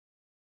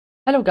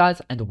Hello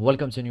guys and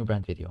welcome to a new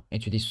brand video.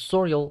 In today's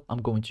tutorial,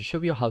 I'm going to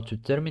show you how to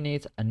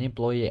terminate an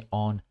employee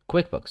on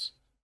QuickBooks.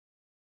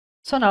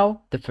 So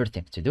now, the first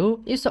thing to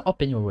do is to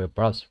open your web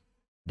browser.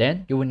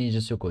 Then you will need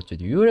just to go to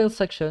the URL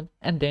section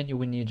and then you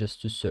will need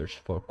just to search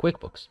for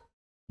QuickBooks.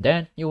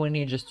 Then you will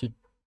need just to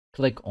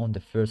click on the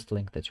first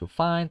link that you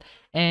find,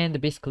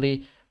 and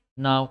basically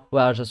now we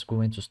are just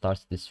going to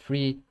start this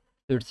free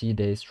 30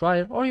 days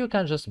trial, or you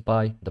can just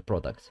buy the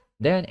product.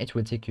 Then it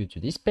will take you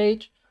to this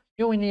page.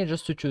 You will need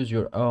just to choose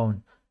your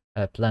own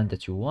plan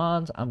that you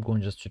want. I'm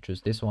going just to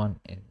choose this one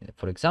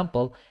for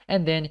example,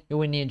 and then you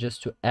will need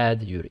just to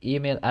add your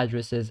email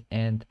addresses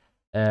and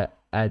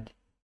add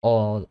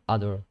all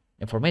other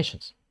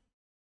informations.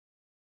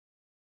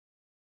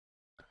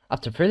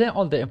 After filling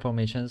all the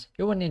informations,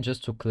 you will need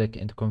just to click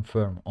and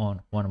confirm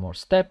on one more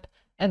step,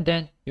 and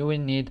then you will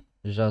need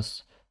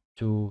just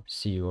to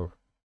see your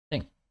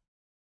thing.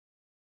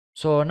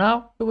 So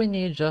now you will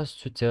need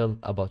just to tell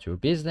about your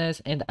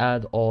business and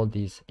add all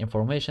these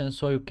information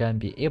so you can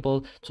be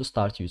able to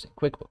start using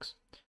QuickBooks.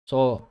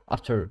 So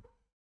after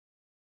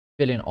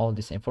filling all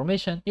this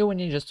information, you will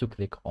need just to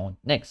click on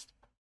next.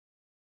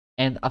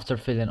 And after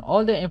filling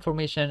all the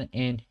information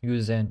and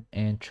using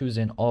and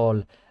choosing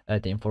all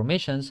the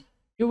informations,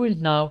 you will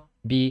now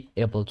be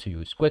able to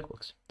use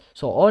QuickBooks.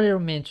 So all you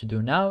remain to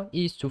do now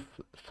is to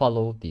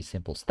follow these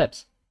simple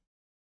steps.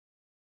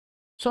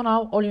 So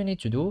now all you need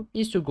to do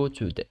is to go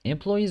to the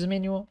employees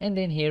menu, and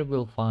then here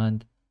we'll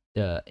find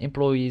the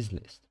employees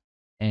list.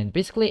 And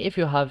basically, if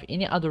you have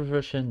any other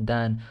version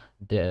than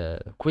the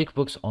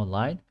QuickBooks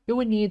Online, you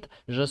will need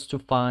just to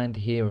find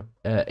here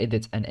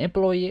edit an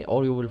employee,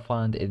 or you will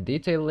find a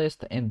detail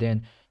list, and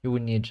then you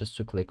will need just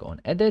to click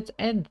on edit,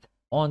 and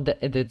on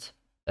the edit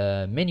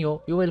menu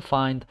you will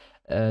find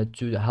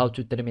how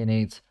to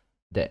terminate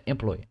the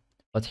employee.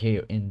 But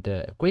here in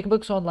the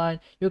QuickBooks Online,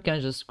 you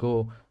can just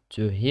go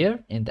to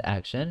here in the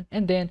action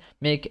and then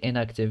make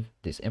inactive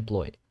this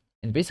employee,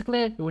 and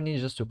basically you will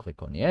need just to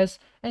click on yes,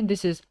 and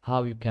this is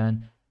how you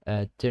can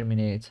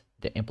terminate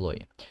the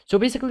employee. So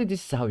basically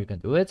this is how you can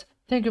do it.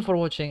 Thank you for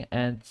watching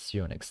and see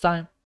you next time.